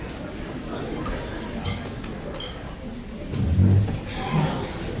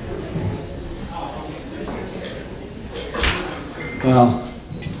Well,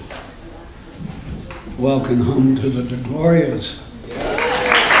 welcome home to the DeGlorias.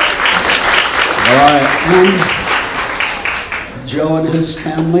 All right, and Joe and his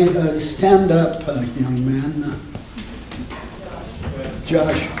family, stand up, young man.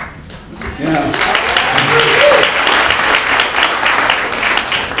 Josh, yeah.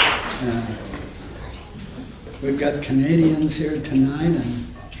 We've got Canadians here tonight,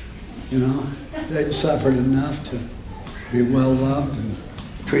 and they've suffered enough to be well loved and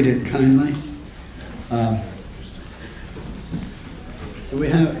treated kindly.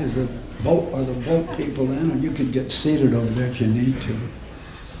 Is the boat, are the boat people in? Or you could get seated over there if you need to,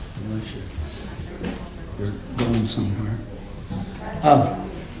 unless you're going somewhere.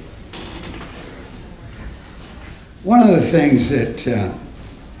 One of the things that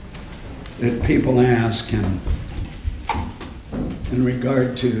people ask in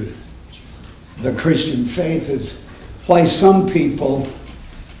regard to the Christian faith is why some people,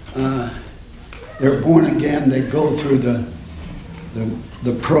 they're born again, they go through the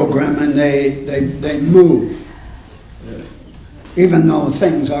program and they move. Even though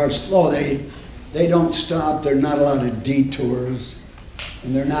things are slow, they don't stop, there are not a lot of detours,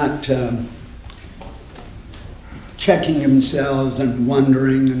 and they're not checking themselves and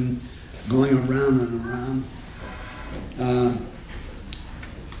wondering and going around and around.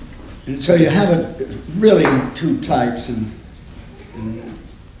 And so you have really two types, and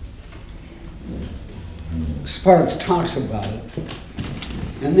Sparks talks about it.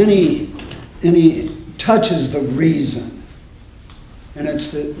 And then he touches the reason. And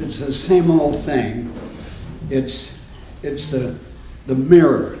it's the same old thing. It's the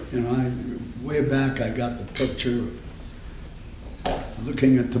mirror. Way back I got the picture of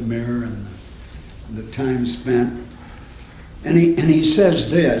looking at the mirror and the time spent. And he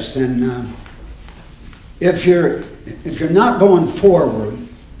says this, and if you're not going forward,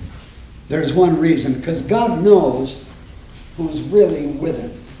 there's one reason, because God knows who's really with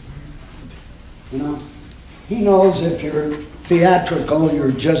him. He knows if you're theatrical,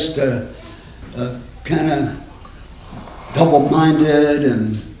 you're just kind of double-minded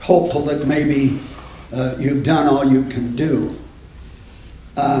and hopeful that maybe you've done all you can do.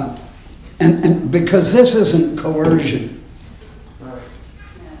 And because this isn't coercion.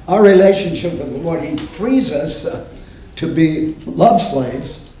 Our relationship with the Lord, he frees us to be love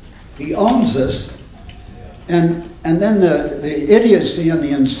slaves. He owns us. And then the idiocy and the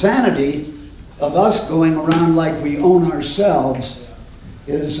insanity of us going around like we own ourselves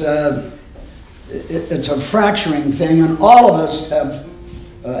is it's a fracturing thing, and all of us have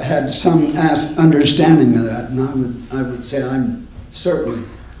had some understanding of that. And I would say I'm certainly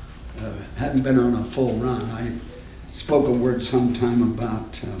hadn't been on a full run. I spoke a word sometime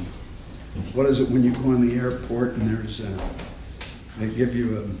about what is it when you go in the airport and they give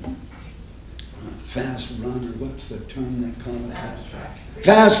you a fast run, or what's the term they call it? Fast track.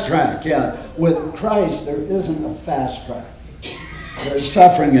 Fast track, yeah. With Christ, there isn't a fast track. There's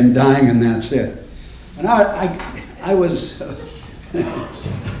suffering and dying, and that's it. And I was,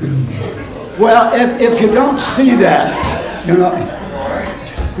 well, if you don't see that,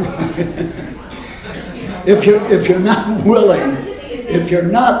 if you're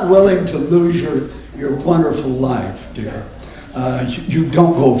not willing to lose your wonderful life, dear, you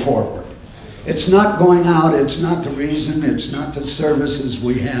don't go forward. It's not going out, it's not the reason, it's not the services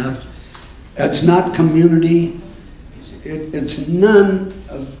we have, it's not community, it's none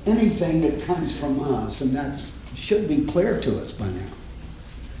of anything that comes from us, and that should be clear to us by now.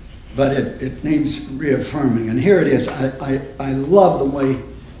 But it needs reaffirming, and here it is. I love the way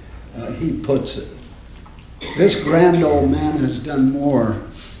he puts it. This grand old man has done more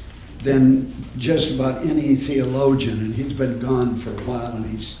than just about any theologian, and he's been gone for a while, and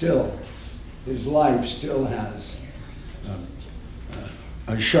his life still has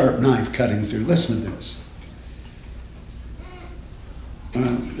a sharp knife cutting through. Listen to this.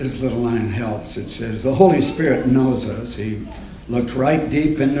 This little line helps. It says, the Holy Spirit knows us. He looks right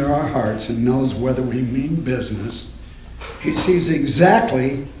deep into our hearts and knows whether we mean business. He sees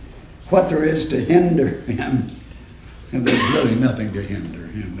exactly what there is to hinder him. And there's really nothing to hinder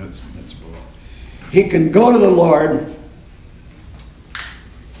him. That's bull. He can go to the Lord,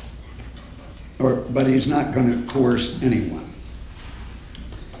 but he's not going to coerce anyone.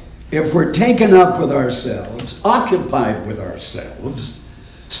 If we're taken up with ourselves, occupied with ourselves,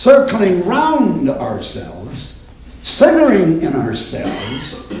 circling round ourselves, centering in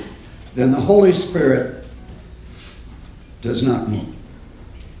ourselves, then the Holy Spirit does not move.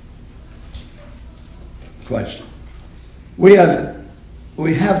 Question. We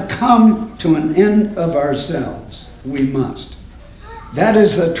have come to an end of ourselves. We must. That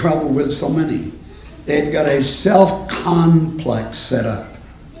is the trouble with so many. They've got a self-complex set up.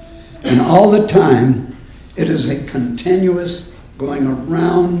 And all the time, it is a continuous going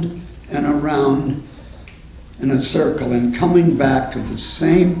around and around in a circle and coming back to the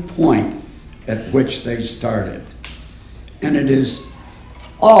same point at which they started. And it is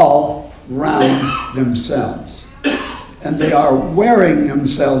all round themselves. And they are wearing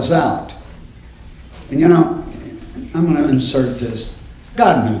themselves out. And you know, I'm going to insert this.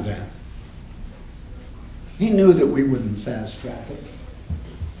 God knew that. He knew that we wouldn't fast track it.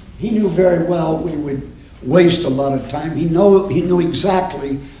 He knew very well we would waste a lot of time. He knew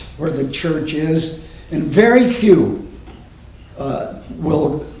exactly where the church is, and very few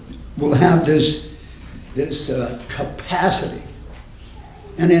will have this capacity.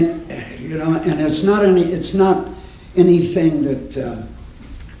 And it's not anything that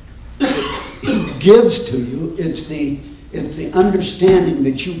He gives to you. It's the understanding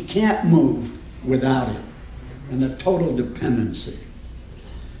that you can't move without it, and the total dependency.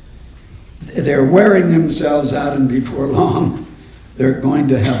 They're wearing themselves out, and before long, they're going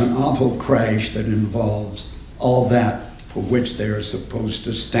to have an awful crash that involves all that for which they are supposed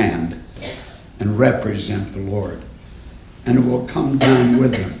to stand and represent the Lord. And it will come down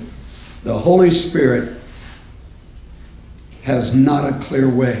with them. The Holy Spirit has not a clear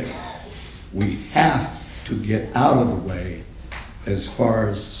way. We have to get out of the way as far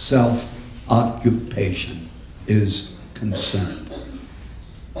as self-occupation is concerned.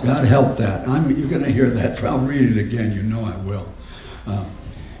 God help that. You're going to hear that. I'll read it again. You know I will.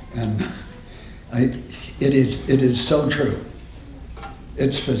 It is so true.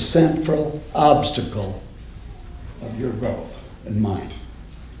 It's the central obstacle of your growth and mine.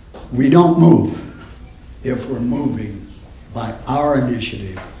 We don't move if we're moving by our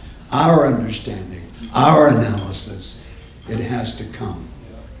initiative, our understanding, our analysis. It has to come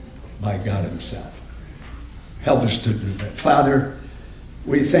by God Himself. Help us to do that. Father,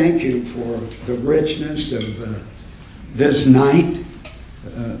 we thank You for the richness of this night.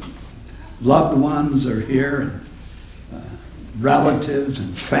 Loved ones are here, relatives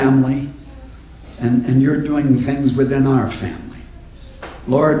and family, and You're doing things within our family.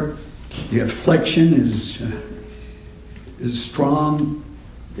 Lord, the affliction is strong.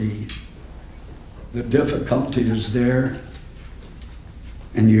 The difficulty is there,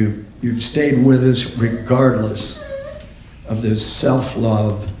 and you've stayed with us regardless of this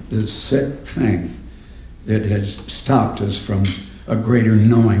self-love, this sick thing that has stopped us from a greater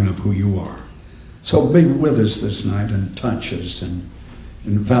knowing of who You are. So be with us this night and touch us and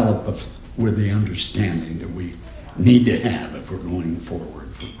envelop us with the understanding that we need to have if we're going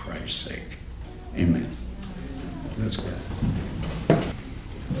forward for Christ's sake. Amen. Let's go.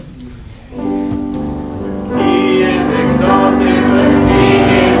 He is exalted, He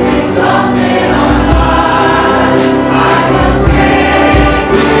is exalted on high. I will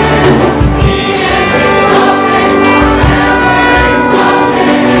praise Him. He is exalted forever,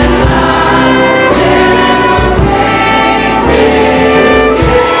 exalted and high. Then I will praise Him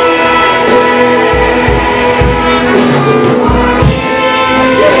for He is the Lord,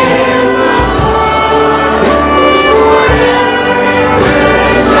 forever.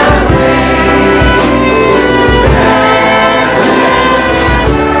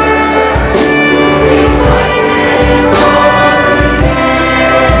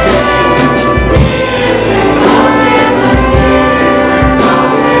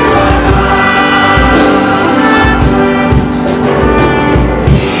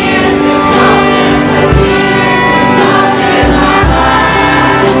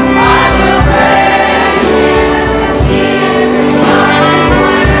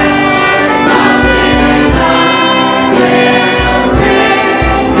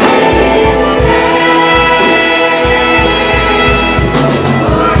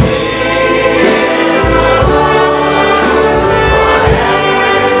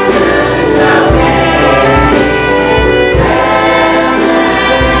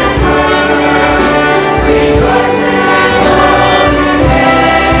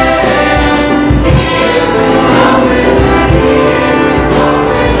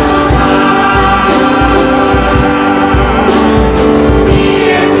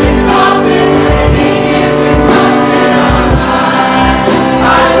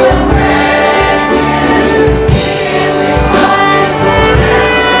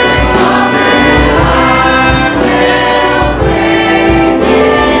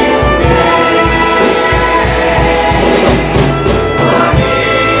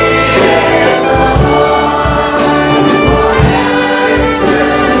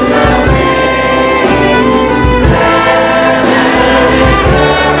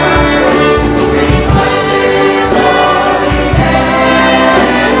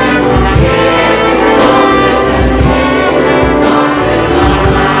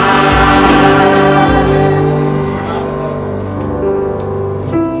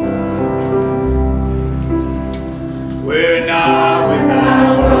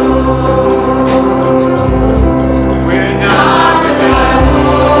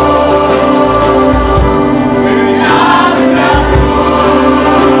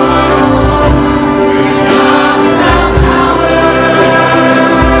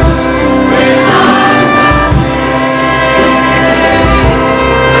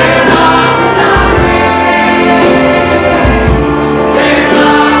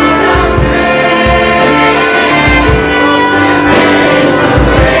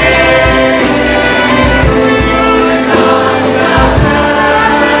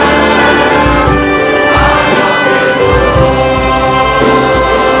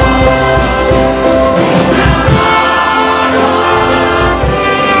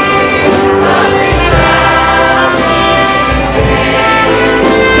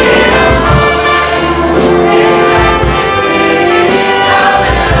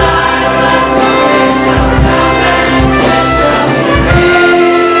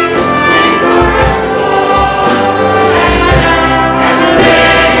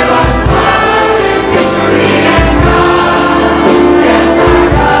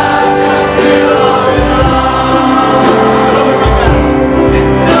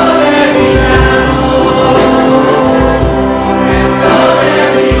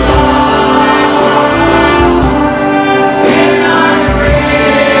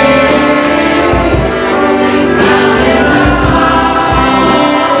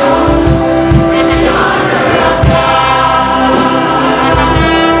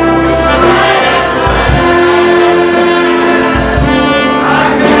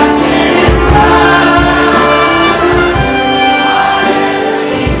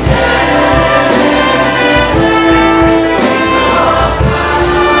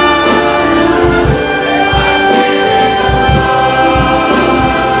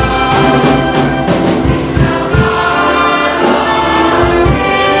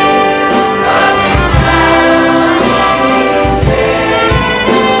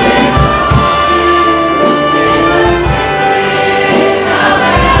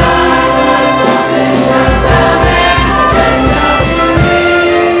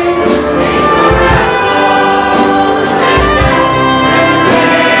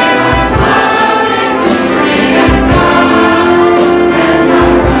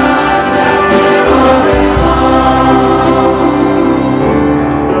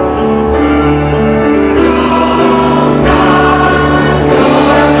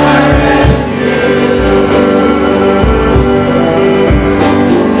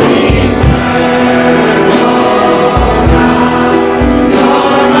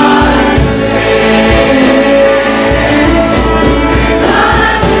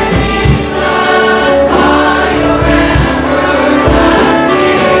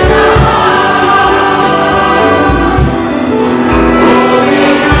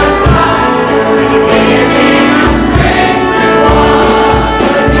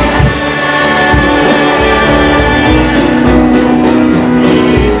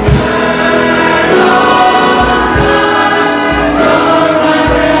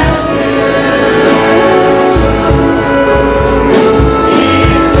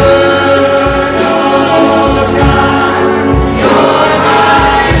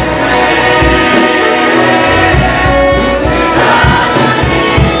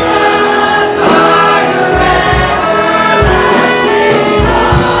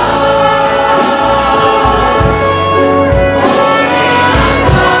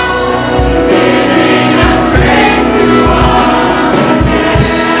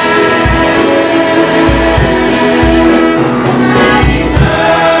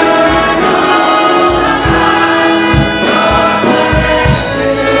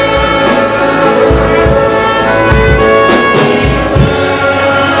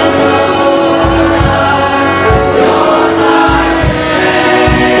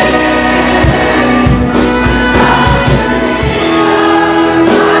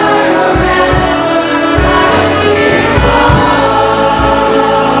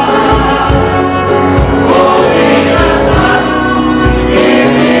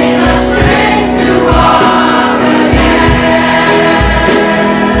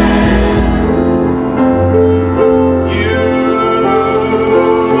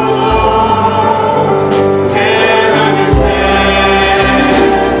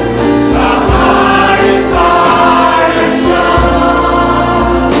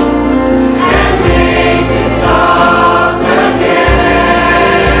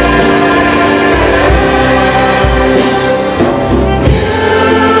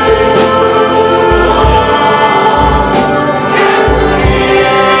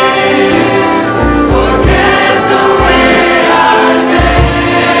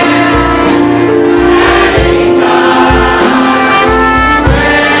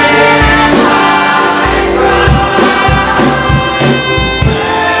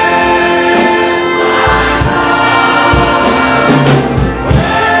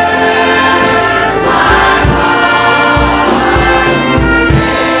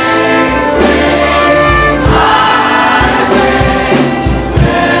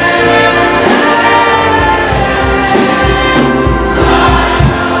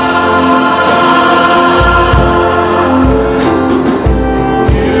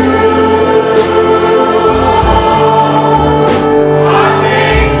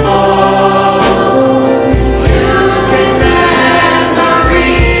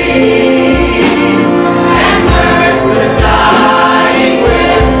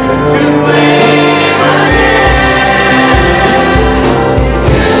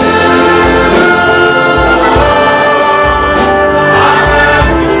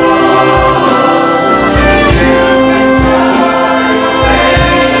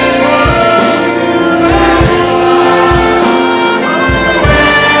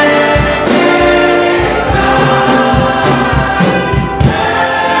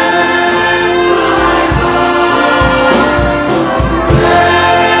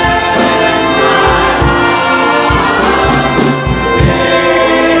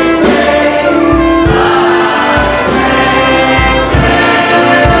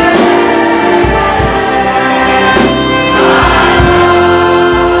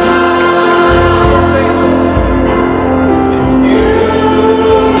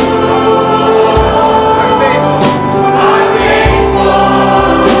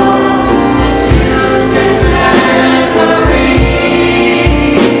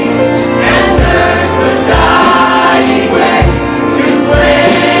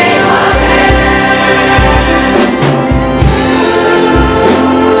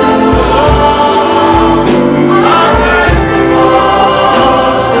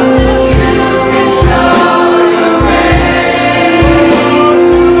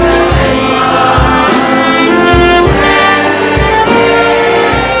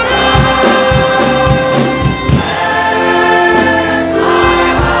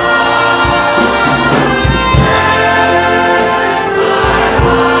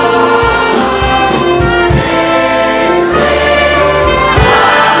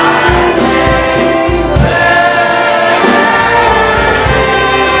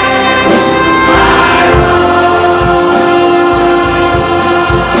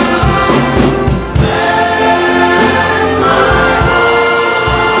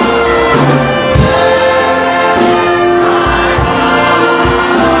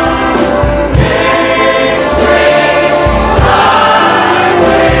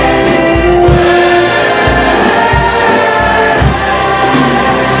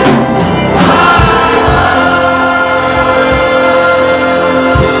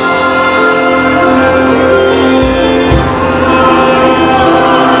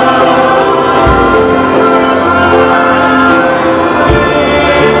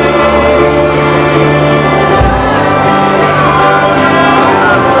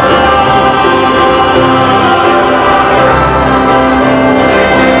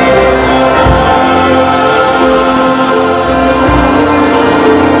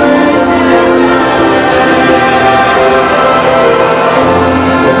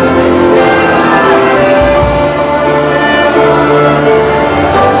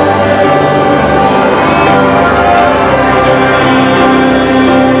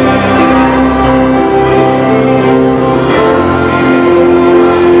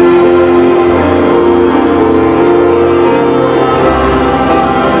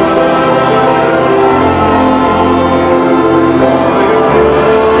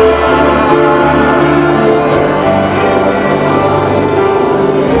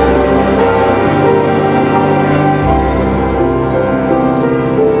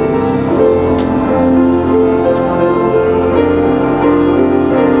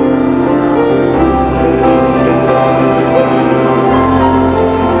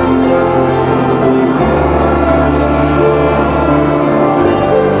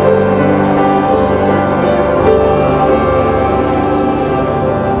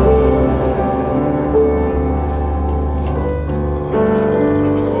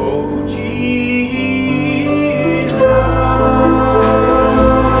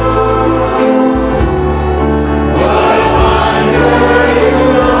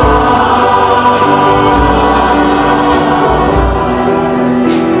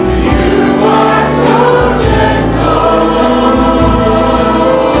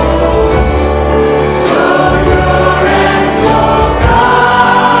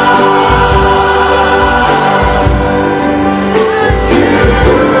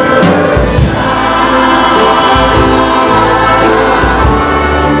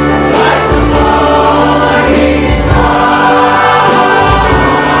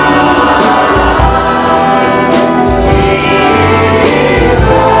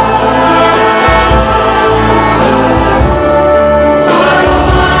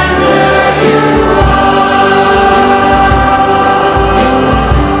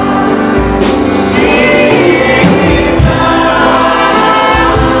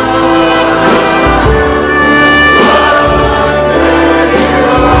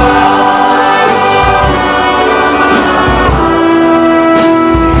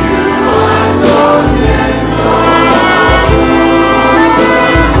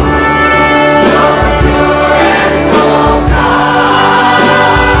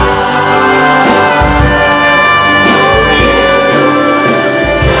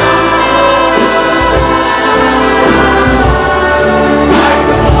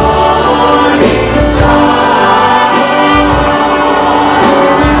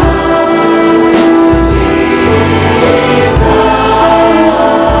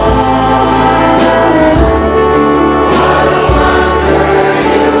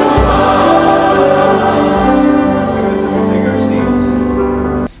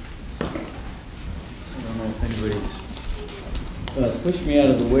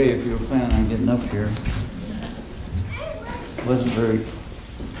 way if you were planning on getting up here. It wasn't very,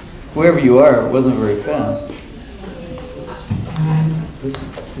 wherever you are, it wasn't very fast. This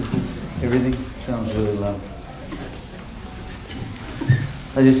everything sounds really loud.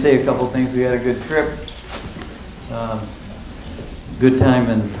 I'll just say a couple things. We had a good trip. Good time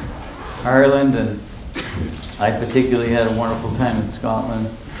in Ireland, and I particularly had a wonderful time in Scotland.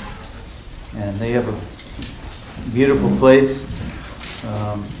 And they have a beautiful place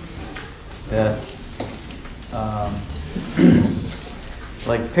that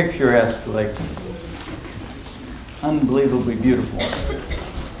like picturesque, like unbelievably beautiful.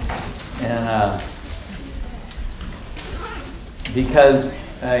 And because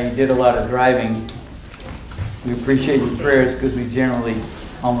I did a lot of driving, we appreciate your prayers because we generally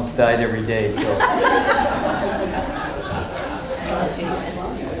almost died every day. So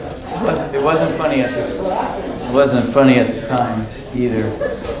it wasn't funny at the time either.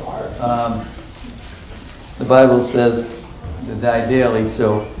 The Bible says to die daily,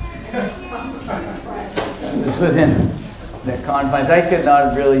 so it was within the confines. I could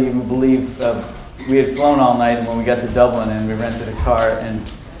not really even believe we had flown all night, and when we got to Dublin and we rented a car and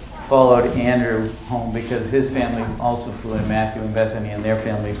followed Andrew home because his family also flew in, Matthew and Bethany and their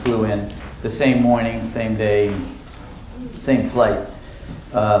family flew in the same morning, same day, same flight.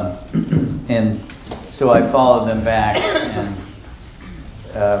 And so I followed them back and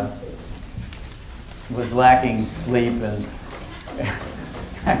was lacking sleep, and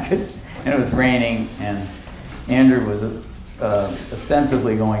and it was raining, and Andrew was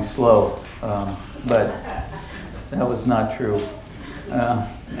ostensibly going slow, but that was not true.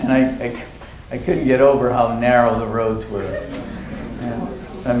 And I couldn't get over how narrow the roads were. And,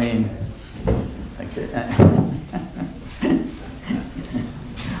 I mean,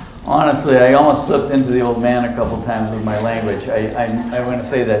 honestly, I almost slipped into the old man a couple times with my language. I want to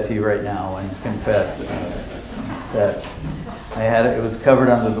say that to you right now and confess that it was covered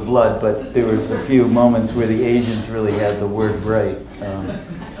under the blood, but there was a few moments where the Asians really had the word right,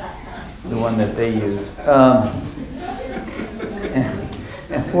 the one that they use.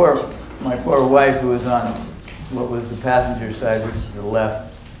 And my poor wife, who was on what was the passenger side, which is the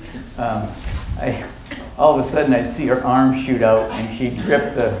left, all of a sudden I'd see her arm shoot out and she'd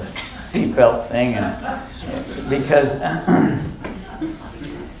grip the seatbelt thing, and because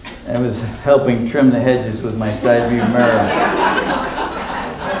I was helping trim the hedges with my side view mirror.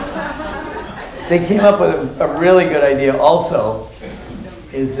 They came up with a really good idea also,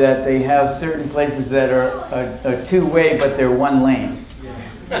 is that they have certain places that are a two-way, but they're one lane.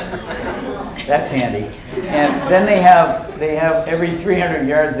 That's handy. And then they have every 300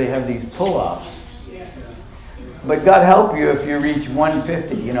 yards they have these pull-offs. But God help you if you reach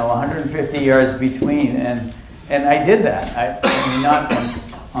 150, 150 yards between. And I did that. I mean, not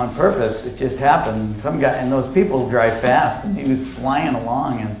on purpose. It just happened. Some guy, and those people drive fast, and he was flying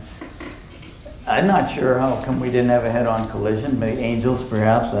along, and I'm not sure how come we didn't have a head-on collision. Maybe angels,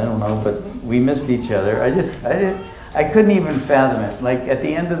 perhaps. I don't know. But we missed each other. I couldn't even fathom it. Like, at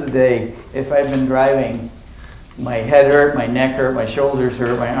the end of the day, if I'd been driving, my head hurt, my neck hurt, my shoulders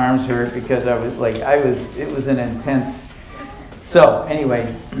hurt, my arms hurt, because it was an intense. So,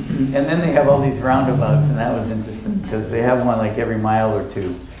 anyway, and then they have all these roundabouts, and that was interesting, because they have one like every mile or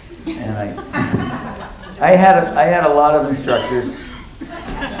two. And I had a lot of instructors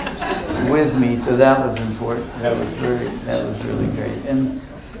with me, so that was important. That was really great. And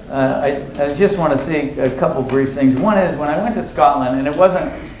I just want to say a couple brief things. One is, when I went to Scotland, and it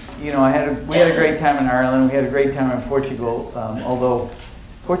wasn't, we had a great time in Ireland, we had a great time in Portugal, although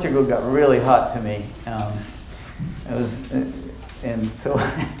Portugal got really hot to me. And so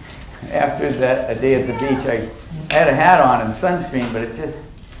after a day at the beach, I had a hat on and sunscreen, but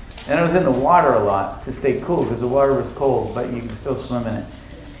and I was in the water a lot to stay cool, because the water was cold, but you could still swim in it.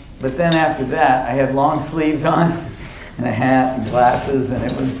 But then after that, I had long sleeves on, and a hat and glasses, and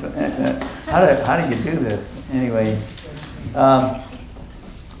it was, how did you do this? Anyway,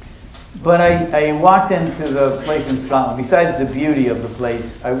 but I walked into the place in Scotland. Besides the beauty of the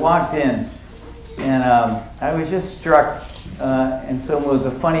place, I walked in, and I was just struck, and so it was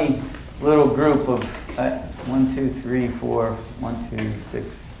a funny little group of 1, 2, 3, 4, 1, 2,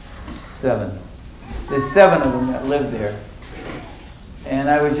 6, 7. There's 7 of them that live there. And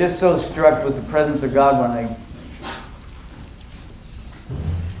I was just so struck with the presence of God when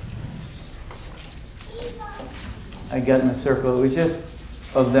I got in the circle. It was just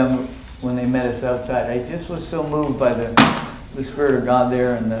of them when they met us outside. I just was so moved by the Spirit of God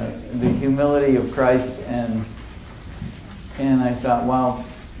there, and the humility of Christ, and I thought, wow,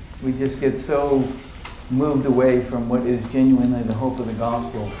 we just get so moved away from what is genuinely the hope of the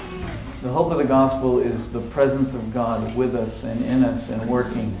gospel. The hope of the gospel is the presence of God with us and in us and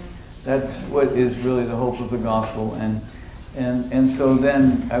working. That's what is really the hope of the gospel. And so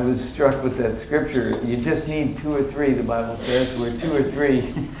then I was struck with that scripture. You just need 2 or 3, the Bible says. Where 2 or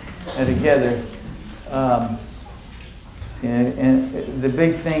 3 are together. And the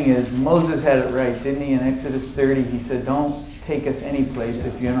big thing is, Moses had it right, didn't he? In Exodus 30, he said, don't take us any place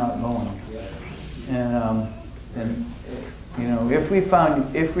if you're not going. And you know, if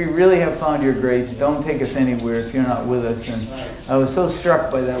we really have found your grace, don't take us anywhere if you're not with us. And I was so struck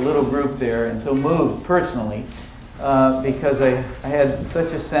by that little group there, and so moved personally, because I had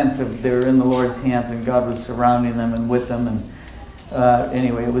such a sense of they were in the Lord's hands, and God was surrounding them and with them. And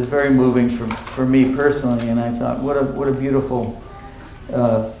anyway, it was very moving for me personally, and I thought, what a beautiful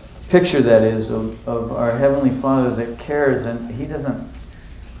picture that is of our Heavenly Father that cares, and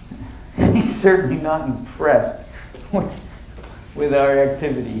He's certainly not impressed with our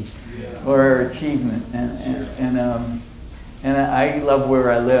activity or our achievement, and I love where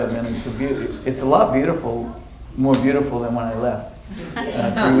I live, and it's a lot more beautiful than when I left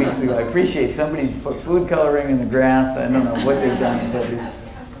 3 weeks ago. I appreciate somebody's put food coloring in the grass. I don't know what they've done, but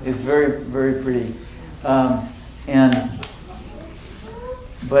it's very, very pretty.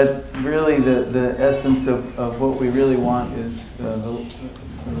 But really, the essence of what we really want is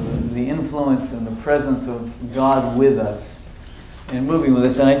the influence and the presence of God with us and moving with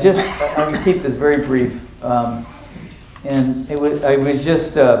us. And I'm going to keep this very brief. I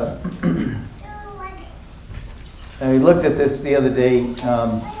looked at this the other day.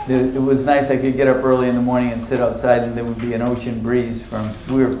 It was nice. I could get up early in the morning and sit outside, and there would be an ocean breeze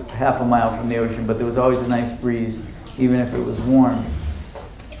we were half a mile from the ocean, but there was always a nice breeze, even if it was warm.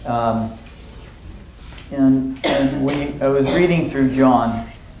 I was reading through John,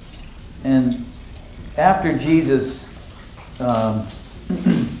 and after Jesus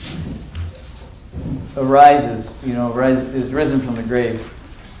is risen from the grave,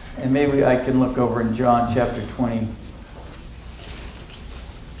 and maybe I can look over in John chapter 20.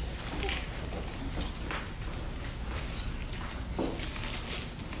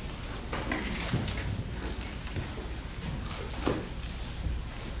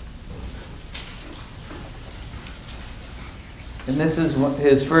 And this is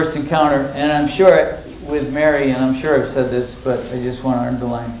his first encounter, and I'm sure with Mary, and I'm sure I've said this, but I just want to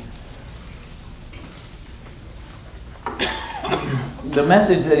underline. The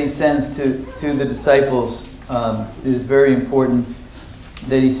message that he sends to the disciples is very important,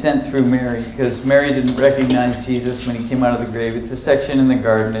 that he sent through Mary, because Mary didn't recognize Jesus when he came out of the grave. It's a section in the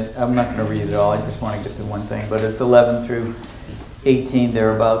garden. I'm not going to read it all. I just want to get to one thing, but it's 11 through 18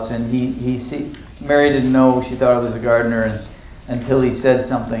 thereabouts. And Mary didn't know. She thought it was a gardener, until he said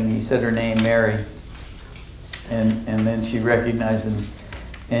something. He said her name, Mary, and then she recognized him.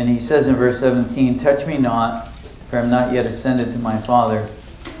 And he says in verse 17, "Touch me not, for I am not yet ascended to my Father."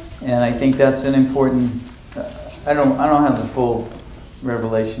 And I think that's an important. I don't have the full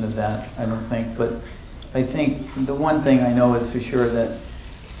revelation of that, I don't think, but I think the one thing I know is for sure that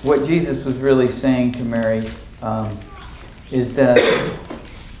what Jesus was really saying to Mary is that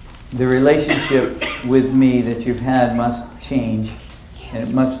the relationship with me that you've had must change, and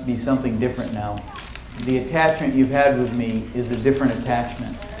it must be something different now. The attachment you've had with me is a different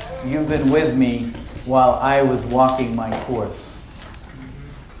attachment. You've been with me while I was walking my course.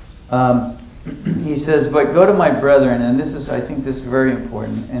 He says, "But go to my brethren," and I think this is very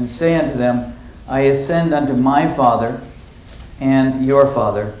important, "and say unto them, I ascend unto my Father and your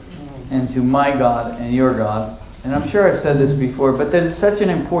Father, and to my God and your God." And I'm sure I've said this before, but that is such an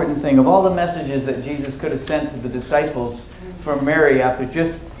important thing. Of all the messages that Jesus could have sent to the disciples from Mary after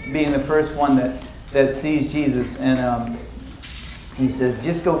just being the first one that sees Jesus, and he says,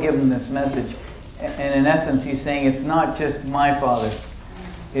 just go give them this message. And in essence, he's saying it's not just my Father,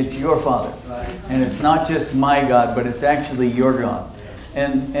 it's your Father. Right. And it's not just my God, but it's actually your God.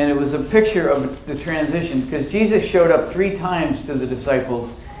 And it was a picture of the transition, because Jesus showed up 3 times to the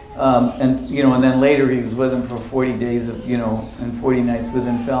disciples, and then later he was with them for 40 days and 40 nights with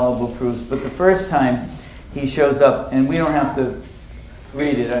infallible proofs. But the first time he shows up, and we don't have to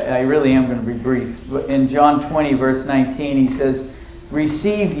read it, I really am going to be brief. But in John 20, verse 19, he says,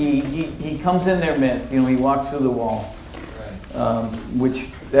 "Receive ye," he comes in their midst, he walks through the wall, which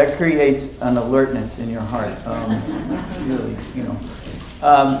that creates an alertness in your heart, really,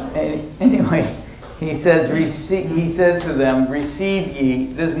 anyway, he says to them, "Receive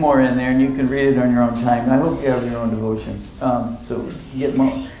ye," there's more in there, and you can read it on your own time. I hope you have your own devotions, so you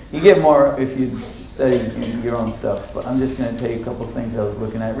get more if you study your own stuff, but I'm just going to tell you a couple things I was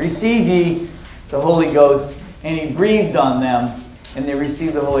looking at. "Receive ye the Holy Ghost, and he breathed on them, and they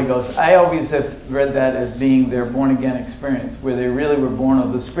received the Holy Ghost. I always have read that as being their born-again experience, where they really were born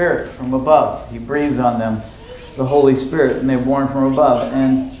of the Spirit from above. He breathes on them, the Holy Spirit, and they're born from above.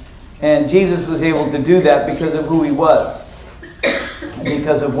 And Jesus was able to do that because of who he was,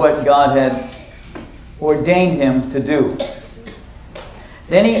 because of what God had ordained him to do.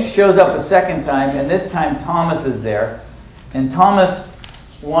 Then he shows up a second time, and this time Thomas is there. And Thomas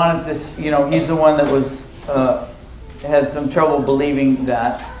wanted to, he's the one that was had some trouble believing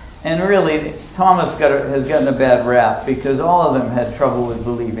that. And really, Thomas has gotten a bad rap because all of them had trouble with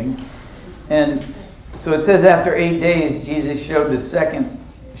believing. And so it says after 8 days, Jesus showed up a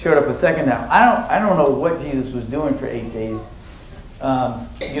second time. I don't know what Jesus was doing for 8 days.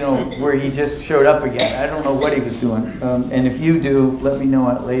 Where he just showed up again. I don't know what he was doing. And if you do, let me know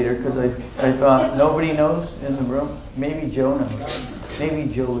it later, because I thought nobody knows in the room. Maybe Joe knows.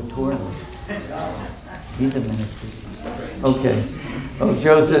 Maybe Joe Latour knows. He's a minister. Okay. Oh,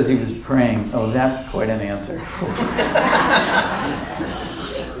 Joe says he was praying. Oh, that's quite an answer.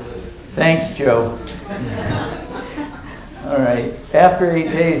 Thanks, Joe. All right. After 8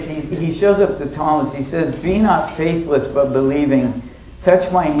 days, he shows up to Thomas. He says, "Be not faithless, but believing.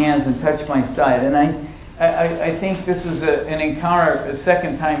 Touch my hands and touch my side." And I think this was an encounter. The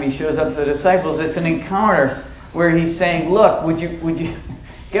second time he shows up to the disciples, it's an encounter where he's saying, "Look, would you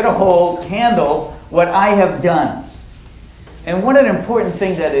get a hold, handle what I have done?" And what an important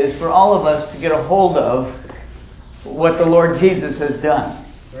thing that is for all of us to get a hold of what the Lord Jesus has done.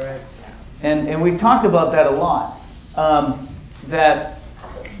 Right. And we've talked about that a lot. That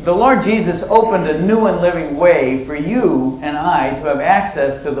the Lord Jesus opened a new and living way for you and I to have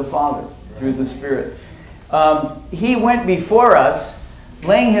access to the Father through the Spirit. He went before us,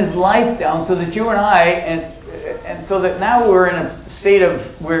 laying his life down so that you and I, and so that now we're in a state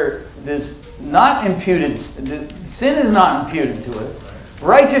of where there's not imputed, sin is not imputed to us,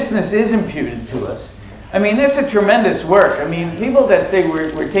 righteousness is imputed to us. I mean, that's a tremendous work. I mean, people that say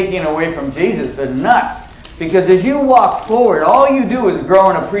we're taking away from Jesus are nuts. Because as you walk forward, all you do is grow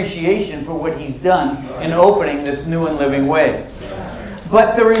in appreciation for what he's done in opening this new and living way.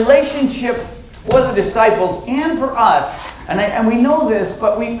 But the relationship for the disciples and for us, and we know this,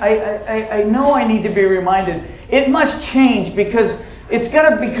 but I know I need to be reminded, it must change because it's got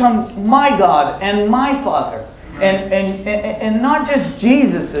to become my God and my Father. And not just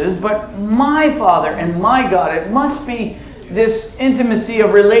Jesus's, but my Father and my God. It must be this intimacy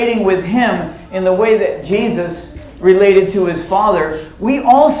of relating with him in the way that Jesus related to his Father. We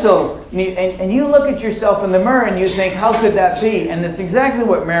also need, and you look at yourself in the mirror and you think, how could that be? And it's exactly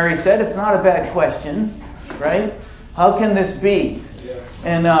what Mary said. It's not a bad question, right? How can this be?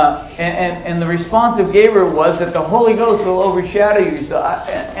 And the response of Gabriel was that the Holy Ghost will overshadow you. So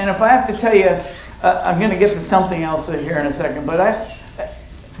and if I have to tell you, I'm going to get to something else here in a second, but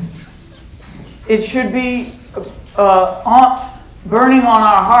it should be burning on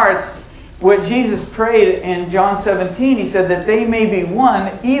our hearts what Jesus prayed in John 17. He said that they may be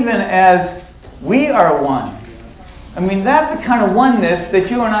one even as we are one. I mean, that's the kind of oneness that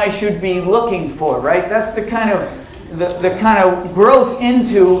you and I should be looking for, right? That's the kind of the kind of growth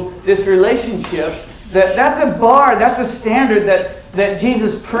into this relationship. That's a bar, that's a standard that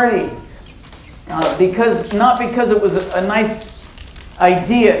Jesus prayed. Not because it was a nice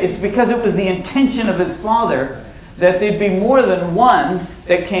idea, it's because it was the intention of his Father that there'd be more than one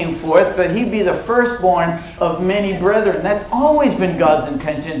that came forth, that he'd be the firstborn of many brethren. That's always been God's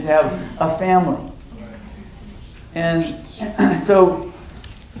intention, to have a family. And so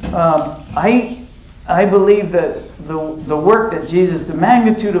I believe that the work that Jesus, the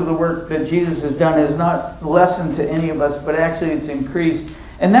magnitude of the work that Jesus has done is not lessened to any of us, but actually it's increased.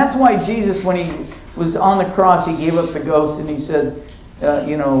 And that's why Jesus, when he was on the cross, he gave up the ghost and he said,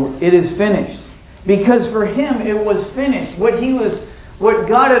 it is finished. Because for him it was finished. What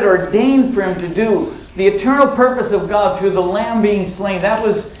God had ordained for him to do, the eternal purpose of God through the Lamb being slain, that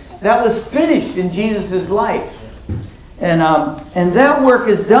was finished in Jesus' life. And that work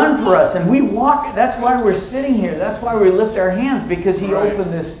is done for us. And we walk, that's why we're sitting here. That's why we lift our hands, because he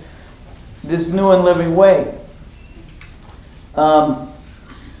opened this new and living way.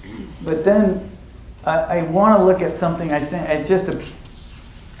 But then I want to look at something I think it just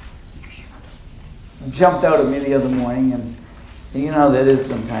jumped out at me the other morning, and you know how that is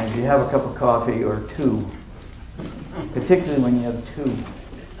sometimes. You have a cup of coffee or two, particularly when you have two.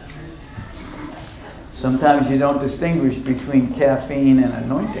 Sometimes you don't distinguish between caffeine and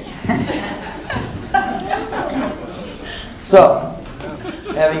anointing. So,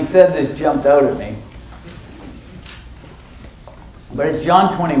 having said this jumped out at me, But it's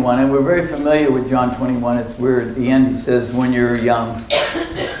John 21, and we're very familiar with John 21. It's where at the end he says, when you're young,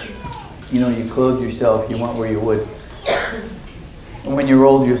 you clothe yourself, you want where you would. And when you're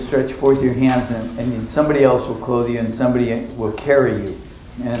old, you stretch forth your hands, and somebody else will clothe you, and somebody will carry you.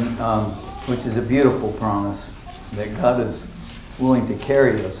 And which is a beautiful promise, that God is willing to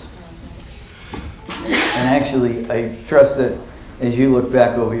carry us. And actually, I trust that as you look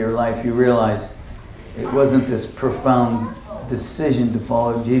back over your life, you realize it wasn't this profound decision to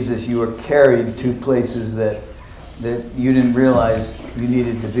follow Jesus. You were carried to places that you didn't realize you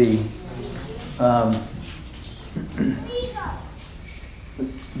needed to be.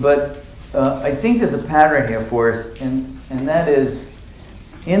 But I think there's a pattern here for us, and that is,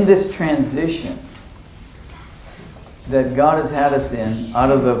 in this transition that God has had us in, out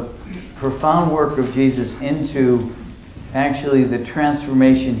of the profound work of Jesus into actually the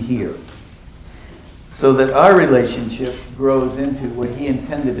transformation here, so that our relationship grows into what He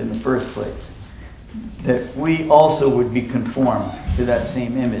intended in the first place, that we also would be conformed to that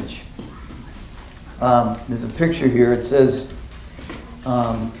same image. There's a picture here. It says,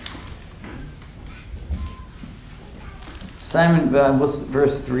 Simon, what's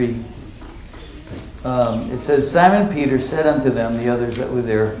verse 3? It says, Simon Peter said unto them, the others that were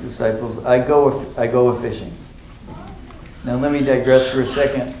there, disciples, I go a fishing. Now let me digress for a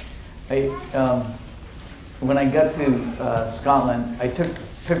second. When I got to Scotland, I took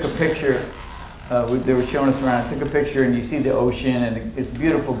a picture. They were showing us around. I took a picture, and you see the ocean, and it's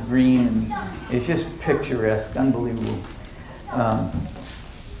beautiful green, and it's just picturesque, unbelievable.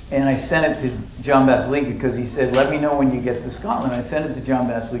 And I sent it to John Basilika because he said, let me know when you get to Scotland. I sent it to John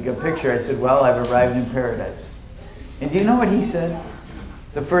Basilika, a picture. I said, well, I've arrived in paradise. And do you know what he said?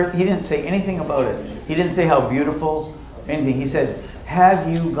 He didn't say anything about it. He didn't say how beautiful, anything. He said, have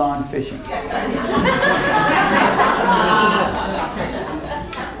you gone fishing?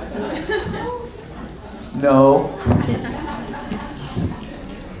 No.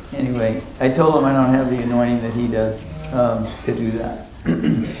 Anyway, I told him I don't have the anointing that he does to do that.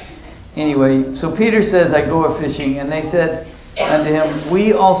 Anyway, so Peter says, I go a fishing, and they said unto him,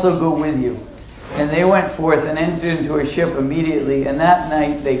 we also go with you. And they went forth and entered into a ship immediately, and that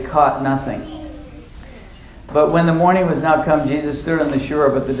night they caught nothing. But when the morning was now come, Jesus stood on the shore,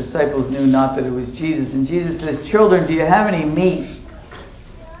 but the disciples knew not that it was Jesus. And Jesus says, children, do you have any meat?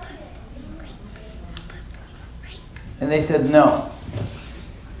 And they said, no.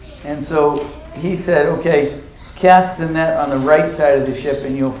 And so he said, okay, cast the net on the right side of the ship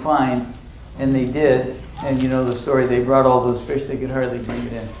and you'll find. And they did. And you know the story. They brought all those fish, they could hardly bring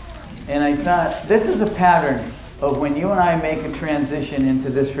it in. And I thought, this is a pattern of when you and I make a transition into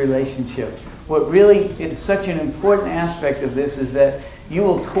this relationship. What really is such an important aspect of this is that you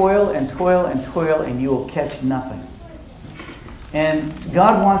will toil and toil and toil and you will catch nothing. And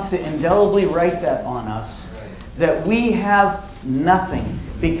God wants to indelibly write that on us, that we have nothing.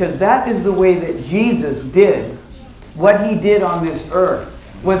 Because that is the way that Jesus did what He did on this earth,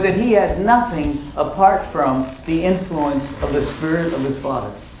 was that He had nothing apart from the influence of the Spirit of His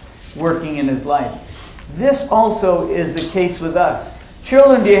Father working in His life. This also is the case with us.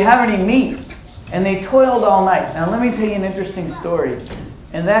 Children, do you have any meat? And they toiled all night. Now let me tell you an interesting story.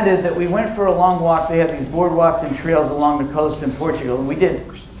 And that is that we went for a long walk. They have these boardwalks and trails along the coast in Portugal. And we did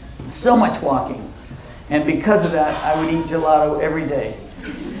so much walking. And because of that, I would eat gelato every day.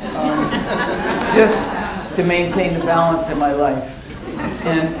 Just to maintain the balance in my life.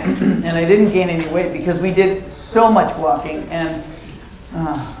 And I didn't gain any weight because we did so much walking. And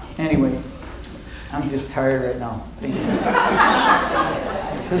anyway, I'm just tired right now.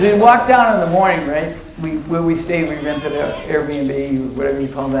 So we walked down in the morning, right? Where we stayed, we rented an Airbnb, whatever you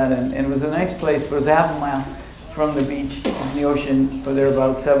call that. And it was a nice place, but it was a half a mile from the beach and the ocean, or there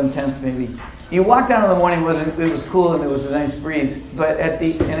about 7/10 maybe. You walk down in the morning, it was cool and it was a nice breeze, and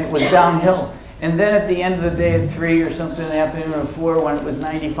it was downhill. And then at the end of the day at 3 or something in the afternoon or 4 when it was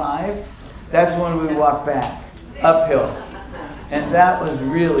 95, that's when we walked back, uphill. And that was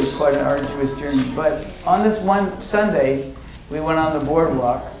really quite an arduous journey. But on this one Sunday, we went on the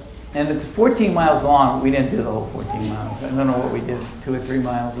boardwalk, and it's 14 miles long. We didn't do the whole 14 miles. I don't know what we did, 2 or 3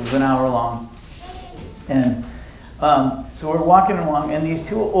 miles. It was an hour long. And so we're walking along, and these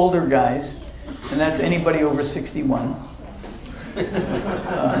two older guys, and that's anybody over 61.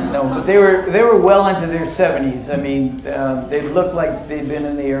 No, but they were well into their 70s. I mean, they looked like they'd been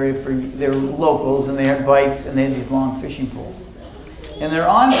in the area they were locals, and they had bikes, and they had these long fishing poles. And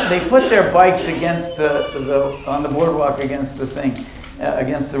they put their bikes against on the boardwalk against the thing,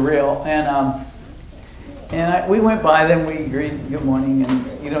 against the rail, and we went by them. We agreed, good morning, and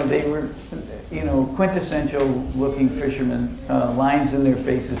you know quintessential looking fishermen, lines in their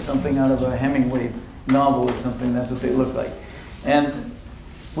faces, something out of a Hemingway novel or something. That's what they look like. And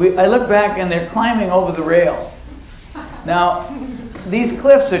I look back and they're climbing over the rail. Now, these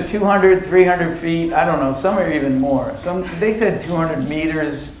cliffs are 200, 300 feet. I don't know. Some are even more. They said 200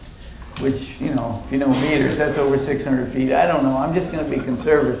 meters, which, if you know meters, that's over 600 feet. I don't know. I'm just going to be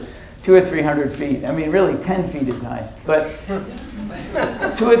conservative. 200 or 300 feet. I mean, really, 10 feet is high. But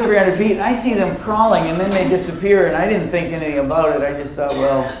 200 or 300 feet, I see them crawling, and then they disappear, and I didn't think anything about it. I just thought,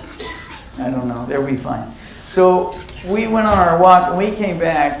 well, I don't know. They'll be fine. So we went on our walk, and we came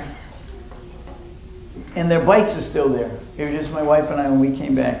back, and their bikes are still there. It was just my wife and I when we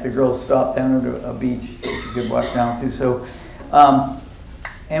came back. The girls stopped down at a beach that you could walk down to. So,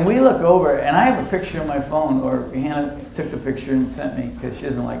 and we look over, and I have a picture on my phone, or Hannah took the picture and sent me, because she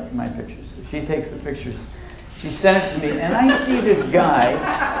doesn't like my pictures. So she takes the pictures. She sent it to me, and I see this guy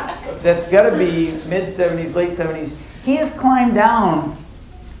that's got to be mid-70s, late 70s. He has climbed down,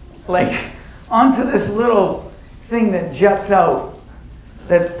 onto this little thing that juts out,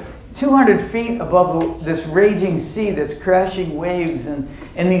 that's 200 feet above this raging sea that's crashing waves, and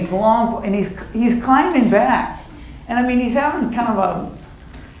these long, and he's climbing back. And I mean, he's having kind of a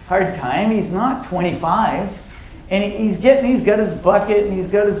hard time. He's not 25, and he's got his bucket, and he's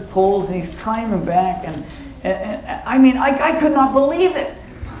got his poles, and he's climbing back, and I mean, I could not believe it.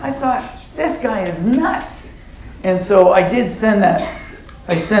 I thought, this guy is nuts. And so I did send that.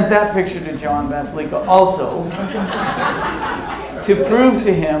 I sent that picture to John Vasilika also to prove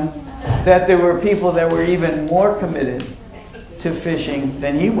to him that there were people that were even more committed to fishing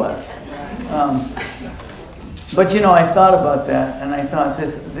than he was. But I thought about that, and I thought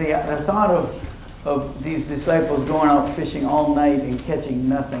the thought of these disciples going out fishing all night and catching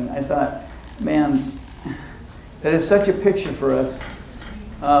nothing, I thought, man, that is such a picture for us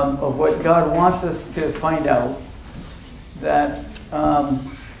of what God wants us to find out. That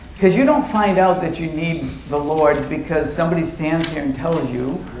because you don't find out that you need the Lord because somebody stands here and tells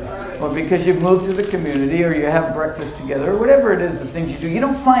you, or because you've moved to the community, or you have breakfast together, or whatever it is, the things you do. You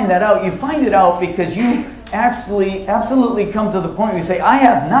don't find that out. You find it out because you absolutely come to the point where you say, I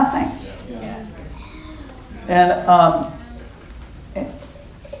have nothing. And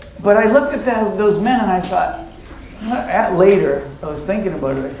but I looked at those men and I thought, later, I was thinking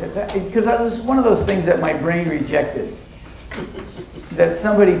about it. I said, because that was one of those things that my brain rejected. That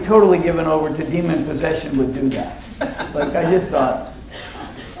somebody totally given over to demon possession would do that. I just thought,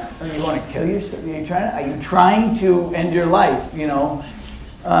 you want to kill yourself? Are you trying to end your life?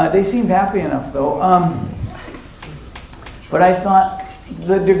 They seemed happy enough though. But I thought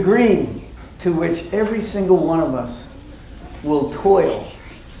the degree to which every single one of us will toil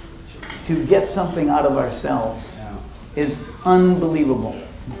to get something out of ourselves is unbelievable.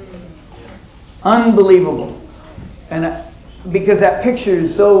 Unbelievable. And because that picture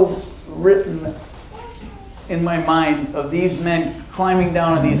is so written in my mind of these men climbing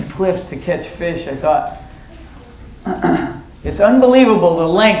down on these cliffs to catch fish, I thought, it's unbelievable the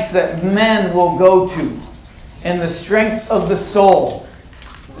lengths that men will go to and the strength of the soul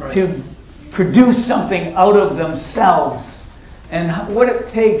to produce something out of themselves and what it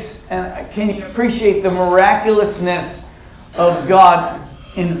takes. And can you appreciate the miraculousness of God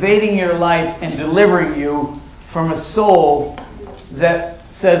invading your life and delivering you from a soul that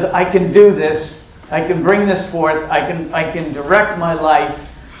says, I can do this, I can bring this forth, I can direct my life,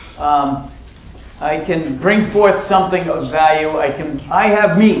 I can bring forth something of value, I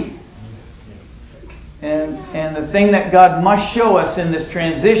have me. And the thing that God must show us in this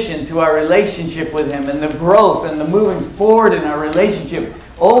transition to our relationship with Him and the growth and the moving forward in our relationship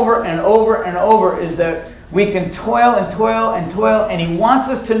over and over and over is that we can toil and toil and toil, and He wants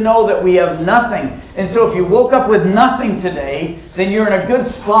us to know that we have nothing. And so if you woke up with nothing today, then you're in a good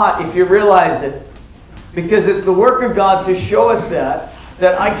spot if you realize it. Because it's the work of God to show us that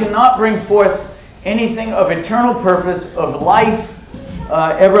I cannot bring forth anything of eternal purpose, of life,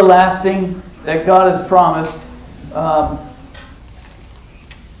 everlasting, that God has promised.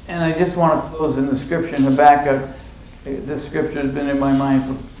 And I just want to close in the scripture in Habakkuk. This scripture has been in my mind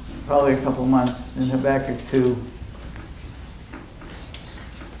for probably a couple months, in Habakkuk 2.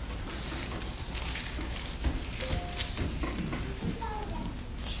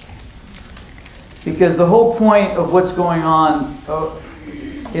 Because the whole point of what's going on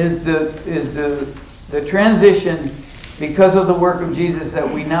is the transition because of the work of Jesus that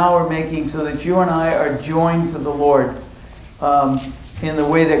we now are making, so that you and I are joined to the Lord in the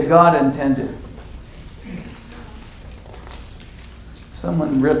way that God intended.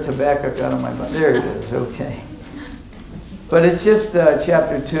 Someone ripped Habakkuk out of my Bible. There it is, okay. But it's just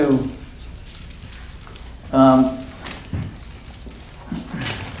chapter 2.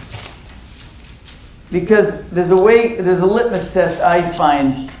 Because there's a litmus test I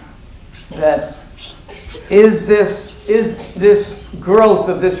find that is this growth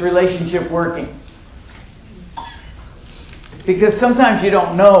of this relationship working? Because sometimes you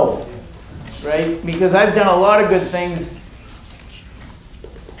don't know, right? Because I've done a lot of good things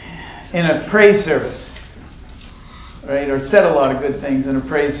in a praise service, right? Or said a lot of good things in a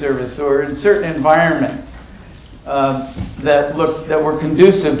praise service, or in certain environments that were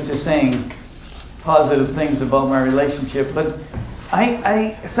conducive to saying positive things about my relationship. But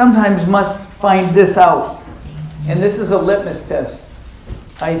I sometimes must find this out. And this is a litmus test,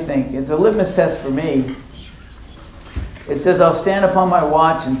 I think. It's a litmus test for me. It says, I'll stand upon my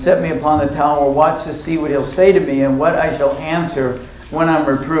watch and set me upon the tower, watch to see what he'll say to me and what I shall answer when I'm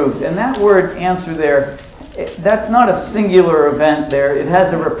reproved. And that word answer there, that's not a singular event there. It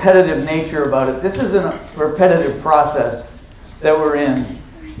has a repetitive nature about it. This is a repetitive process that we're in.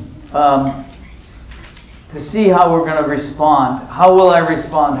 To see how we're going to respond. How will I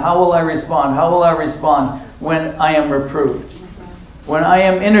respond? How will I respond? How will I respond when I am reproved? When I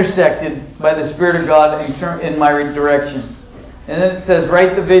am intersected by the Spirit of God in my direction. And then it says,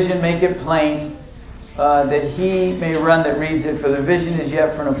 write the vision, make it plain, that he may run that reads it. For the vision is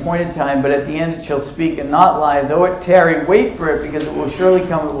yet for an appointed time, but at the end it shall speak and not lie. Though it tarry, wait for it, because it will surely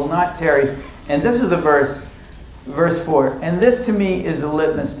come, it will not tarry. And this is the verse 4. And this to me is the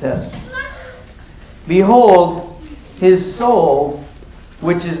litmus test. Behold, his soul,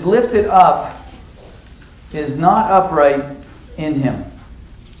 which is lifted up, is not upright in him,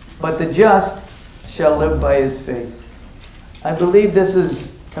 but the just shall live by his faith. I believe this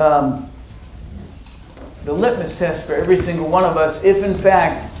is the litmus test for every single one of us, if in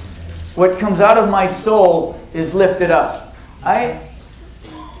fact what comes out of my soul is lifted up.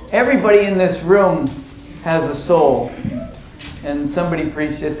 Everybody in this room has a soul. And somebody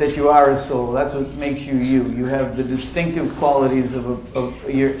preached it that you are a soul. That's what makes you you. You have the distinctive qualities of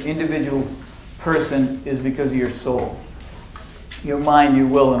your individual person is because of your soul. Your mind, your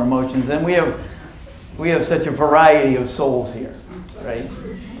will, and emotions. And we have such a variety of souls here, right?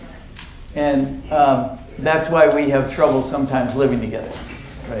 And that's why we have trouble sometimes living together,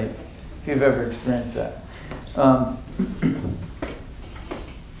 right? If you've ever experienced that.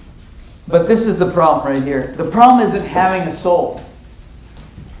 But this is the problem right here. The problem isn't having a soul.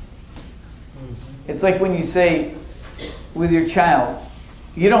 It's like when you say with your child,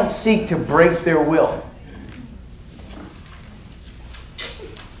 you don't seek to break their will.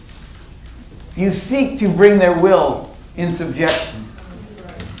 You seek to bring their will in subjection.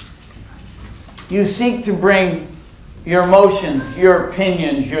 You seek to bring your emotions, your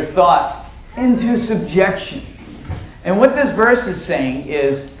opinions, your thoughts into subjection. And what this verse is saying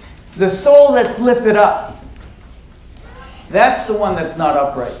is, the soul that's lifted up, that's the one that's not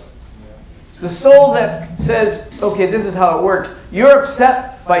upright. The soul that says, okay, this is how it works. You're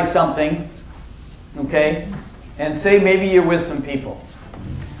upset by something, okay, and say maybe you're with some people.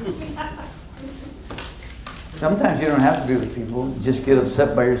 Sometimes you don't have to be with people. Just get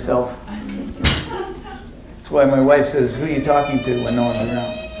upset by yourself. That's why my wife says, who are you talking to when no one's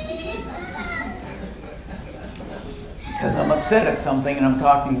around? Because I'm upset at something and I'm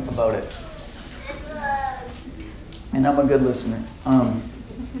talking about it. And I'm a good listener.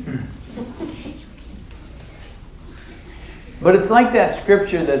 But it's like that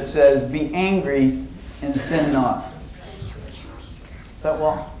scripture that says, be angry and sin not.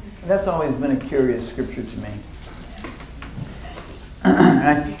 Well, that's always been a curious scripture to me. And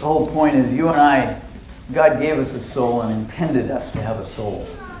I think the whole point is you and I, God gave us a soul and intended us to have a soul.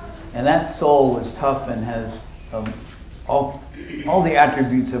 And that soul is tough and has all the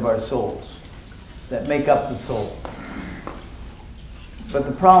attributes of our souls that make up the soul. But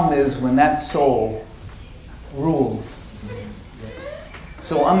the problem is when that soul rules.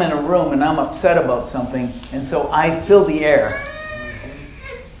 So I'm in a room and I'm upset about something, and so I fill the air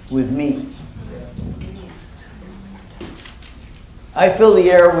with me. I fill the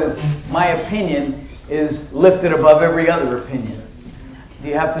air with my opinion is lifted above every other opinion. Do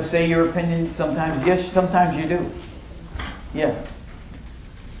you have to say your opinion sometimes? Yes, sometimes you do. Yeah.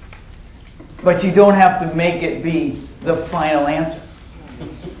 But you don't have to make it be the final answer.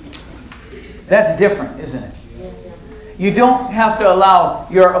 That's different, isn't it? You don't have to allow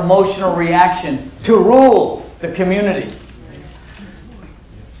your emotional reaction to rule the community.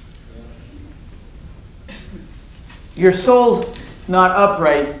 Your soul's not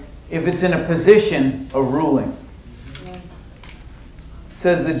upright if it's in a position of ruling. It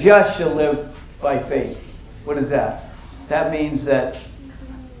says the just shall live by faith. What is that? That means that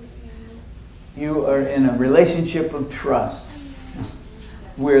You are in a relationship of trust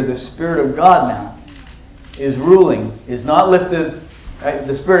where the Spirit of God now is ruling, is not lifted. Right?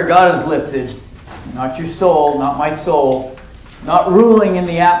 The Spirit of God is lifted, not your soul, not my soul, not ruling in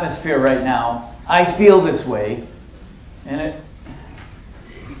the atmosphere right now. I feel this way, and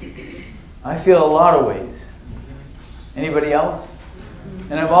I feel a lot of ways. Anybody else?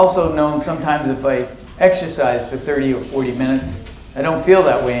 And I've also known sometimes if I exercise for 30 or 40 minutes, I don't feel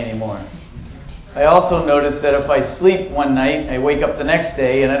that way anymore. I also notice that if I sleep one night, I wake up the next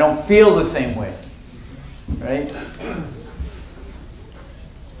day and I don't feel the same way. Right?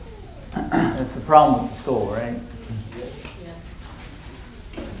 That's the problem with the soul, right?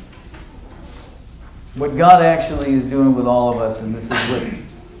 What God actually is doing with all of us, and this is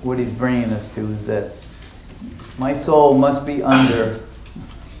what He's bringing us to, is that my soul must be under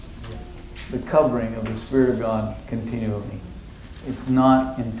the covering of the Spirit of God continually. It's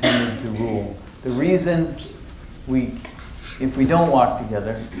not intended to rule. The reason if we don't walk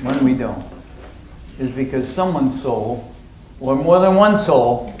together, when we don't, is because someone's soul, or more than one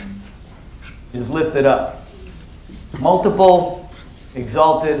soul, is lifted up. Multiple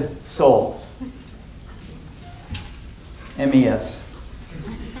exalted souls. MES.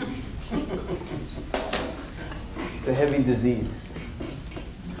 It's a heavy disease.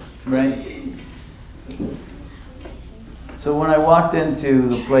 Right? So when I walked into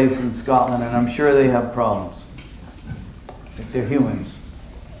the place in Scotland, and I'm sure they have problems, if they're humans,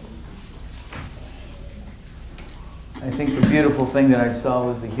 I think the beautiful thing that I saw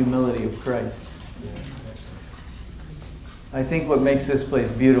was the humility of Christ. I think what makes this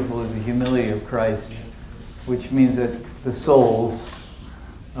place beautiful is the humility of Christ, which means that the souls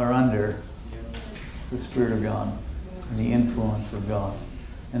are under the Spirit of God and the influence of God.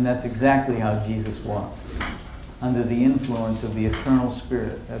 And that's exactly how Jesus walked. Under the influence of the eternal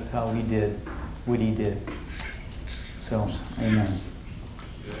Spirit. That's how He did what He did. So, amen.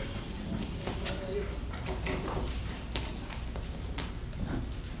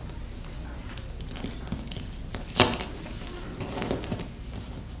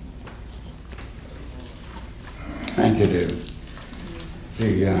 Thank you, David.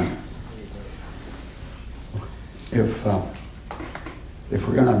 If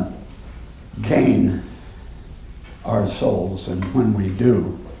we're going to gain our souls, and when we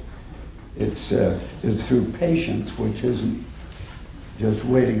do, it's through patience, which isn't just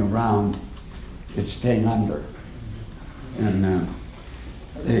waiting around, it's staying under. And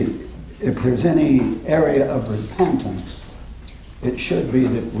if there's any area of repentance, it should be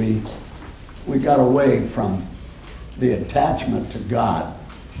that we got away from the attachment to God,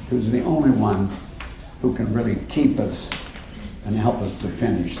 who's the only one who can really keep us and help us to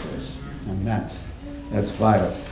finish this. And that's vital.